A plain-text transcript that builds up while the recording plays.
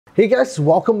Hey guys,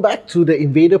 welcome back to the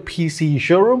INVADER PC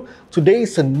showroom. Today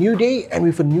is a new day, and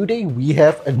with a new day, we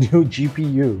have a new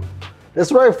GPU.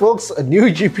 That's right folks, a new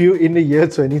GPU in the year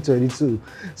 2022.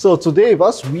 So today with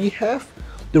us, we have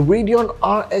the Radeon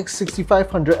RX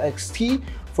 6500 XT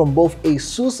from both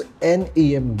Asus and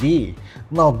AMD.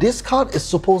 Now this card is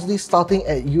supposedly starting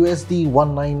at USD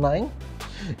 199.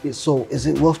 So is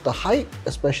it worth the hype,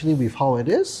 especially with how it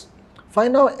is?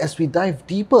 Find out as we dive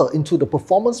deeper into the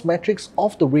performance metrics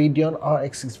of the Radeon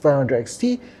RX 6500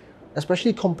 XT,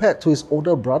 especially compared to its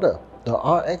older brother, the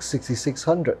RX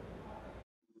 6600.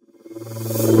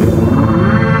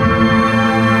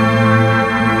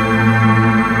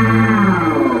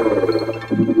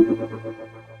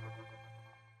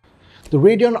 The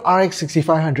Radeon RX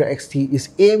 6500 XT is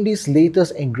AMD's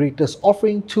latest and greatest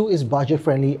offering to its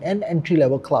budget-friendly and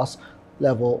entry-level class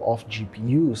level of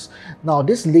GPUs. Now,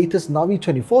 this latest Navi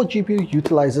 24 GPU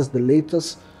utilizes the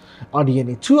latest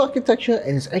RDNA 2 architecture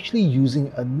and is actually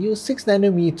using a new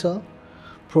 6nm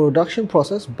production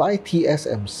process by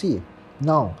TSMC.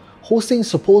 Now, hosting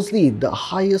supposedly the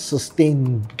highest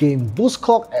sustained game boost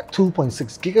clock at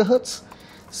 2.6 GHz,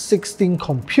 16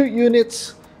 compute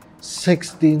units,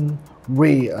 16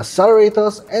 Ray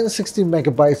accelerators, and 16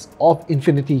 MB of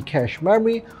infinity cache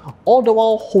memory, all the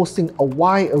while hosting a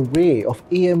wide array of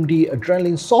AMD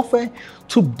Adrenalin software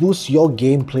to boost your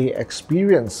gameplay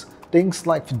experience. Things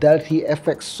like Fidelity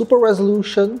FX Super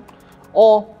Resolution,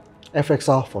 or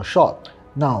FXR for short.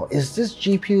 Now, is this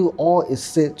GPU all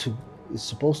it's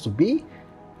supposed to be?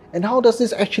 And how does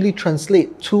this actually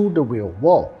translate to the real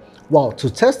world? Well, to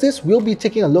test this, we'll be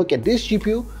taking a look at this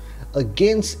GPU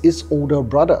against its older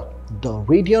brother, the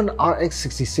Radeon RX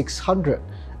 6600,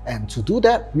 and to do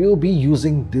that, we'll be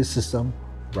using this system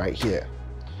right here.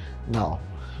 Now,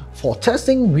 for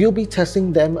testing, we'll be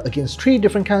testing them against 3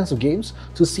 different kinds of games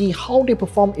to see how they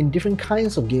perform in different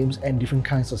kinds of games and different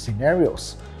kinds of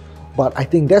scenarios. But I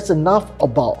think that's enough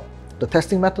about the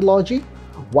testing methodology.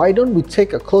 Why don't we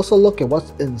take a closer look at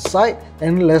what's inside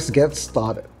and let's get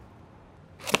started.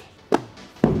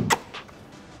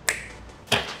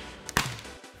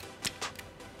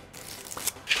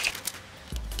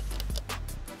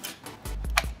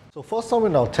 So first time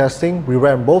in our testing, we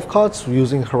ran both cards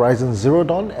using Horizon Zero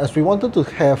Dawn as we wanted to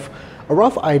have a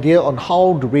rough idea on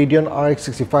how the Radeon RX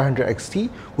 6500 XT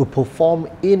would perform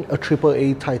in a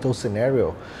AAA title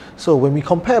scenario. So when we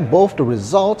compare both the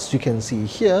results, you can see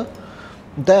here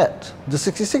that the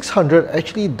 6600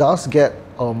 actually does get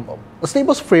a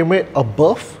stable frame rate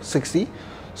above 60.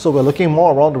 So we're looking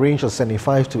more around the range of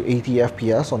 75 to 80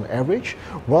 FPS on average.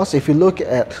 Whereas if you look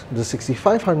at the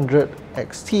 6500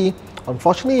 XT,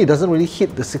 unfortunately it doesn't really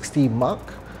hit the 60 mark.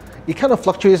 It kind of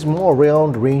fluctuates more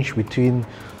around the range between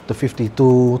the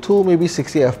 52 to maybe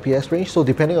 60 FPS range. So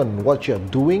depending on what you're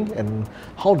doing and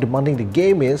how demanding the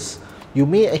game is, you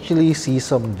may actually see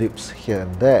some dips here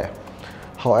and there.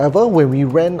 However, when we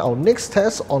ran our next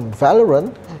test on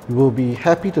Valorant, you will be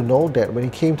happy to know that when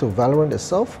it came to Valorant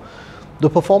itself, the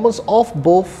performance of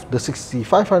both the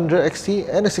 6500 XT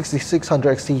and the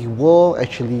 6600 XT were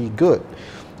actually good.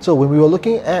 So when we were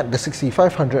looking at the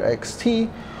 6500 XT,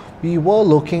 we were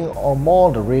looking on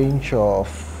more the range of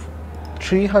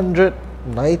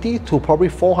 390 to probably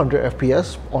 400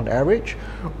 FPS on average.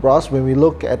 Whereas when we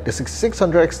look at the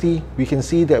 6600 XT, we can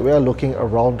see that we are looking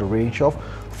around the range of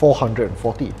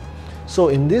 440. So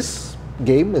in this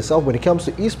game itself, when it comes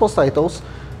to esports titles,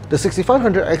 the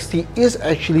 6500 XT is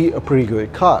actually a pretty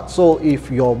good card. So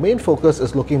if your main focus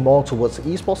is looking more towards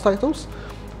esports titles,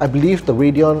 I believe the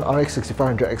Radeon RX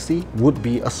 6500 XT would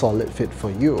be a solid fit for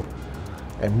you.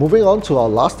 And moving on to our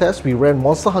last test, we ran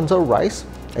Monster Hunter Rise.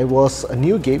 It was a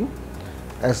new game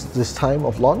as this time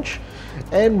of launch,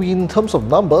 and in terms of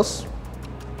numbers,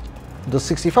 the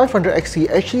 6500 XT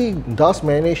actually does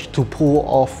manage to pull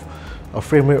off a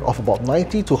frame rate of about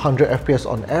 90 to 100 FPS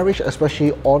on average,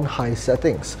 especially on high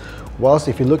settings. Whilst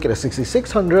if you look at the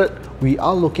 6600, we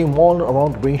are looking more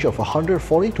around the range of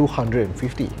 140 to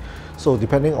 150. So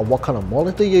depending on what kind of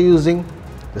monitor you're using,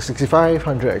 the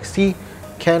 6500 XT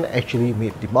can actually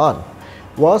meet demand.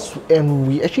 And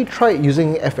we actually tried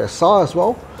using FSR as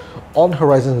well on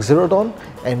Horizon Zero Dawn,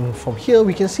 and from here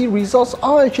we can see results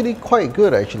are actually quite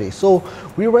good actually. So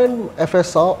we ran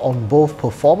FSR on both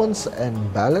performance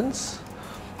and balance,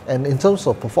 and in terms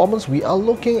of performance we are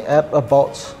looking at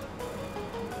about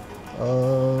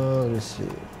let's see,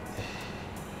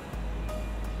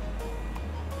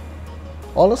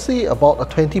 honestly about a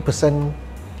 20%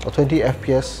 or 20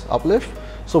 FPS uplift.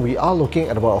 So we are looking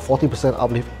at about a 40%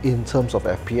 uplift in terms of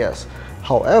FPS.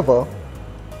 However,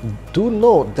 do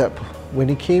note that when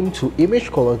it came to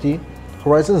image quality,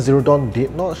 Horizon Zero Dawn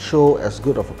did not show as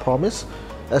good of a promise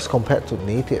as compared to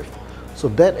native. So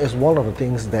that is one of the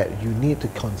things that you need to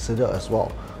consider as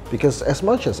well. Because as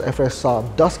much as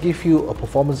FSR does give you a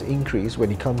performance increase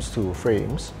when it comes to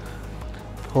frames,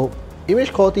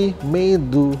 image quality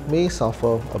may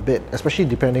suffer a bit, especially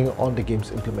depending on the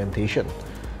game's implementation.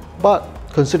 But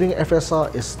considering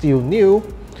FSR is still new,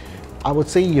 I would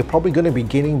say you're probably going to be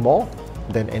gaining more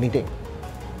than anything.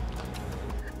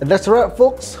 And that's a wrap,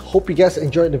 folks. Hope you guys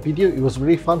enjoyed the video. It was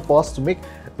really fun for us to make.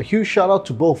 A huge shout out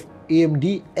to both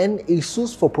AMD and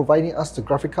Asus for providing us the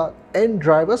graphic card and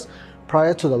drivers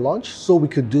prior to the launch, so we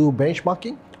could do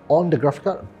benchmarking on the graphic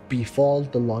card before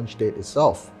the launch date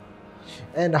itself.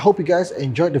 And I hope you guys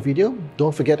enjoyed the video.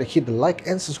 Don't forget to hit the like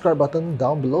and subscribe button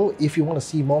down below if you want to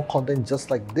see more content just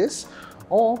like this,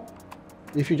 or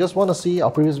if you just want to see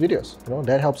our previous videos.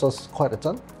 That helps us quite a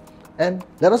ton. And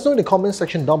let us know in the comment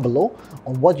section down below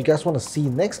on what you guys want to see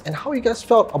next and how you guys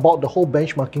felt about the whole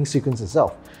benchmarking sequence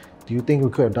itself. Do you think we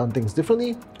could have done things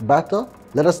differently, better?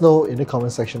 Let us know in the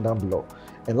comment section down below.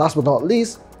 And last but not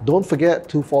least, don't forget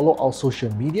to follow our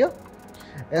social media,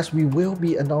 as we will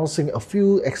be announcing a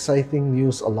few exciting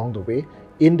news along the way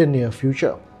in the near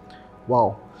future.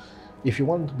 Wow,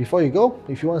 before you go,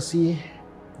 if you want to see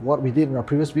what we did in our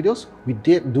previous videos, we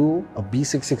did do a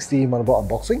B660 motherboard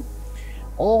unboxing,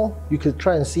 or you could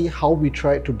try and see how we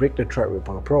tried to break the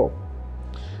Threadripper Pro.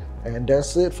 And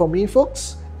that's it for me,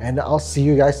 folks, and I'll see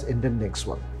you guys in the next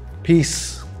one.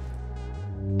 Peace.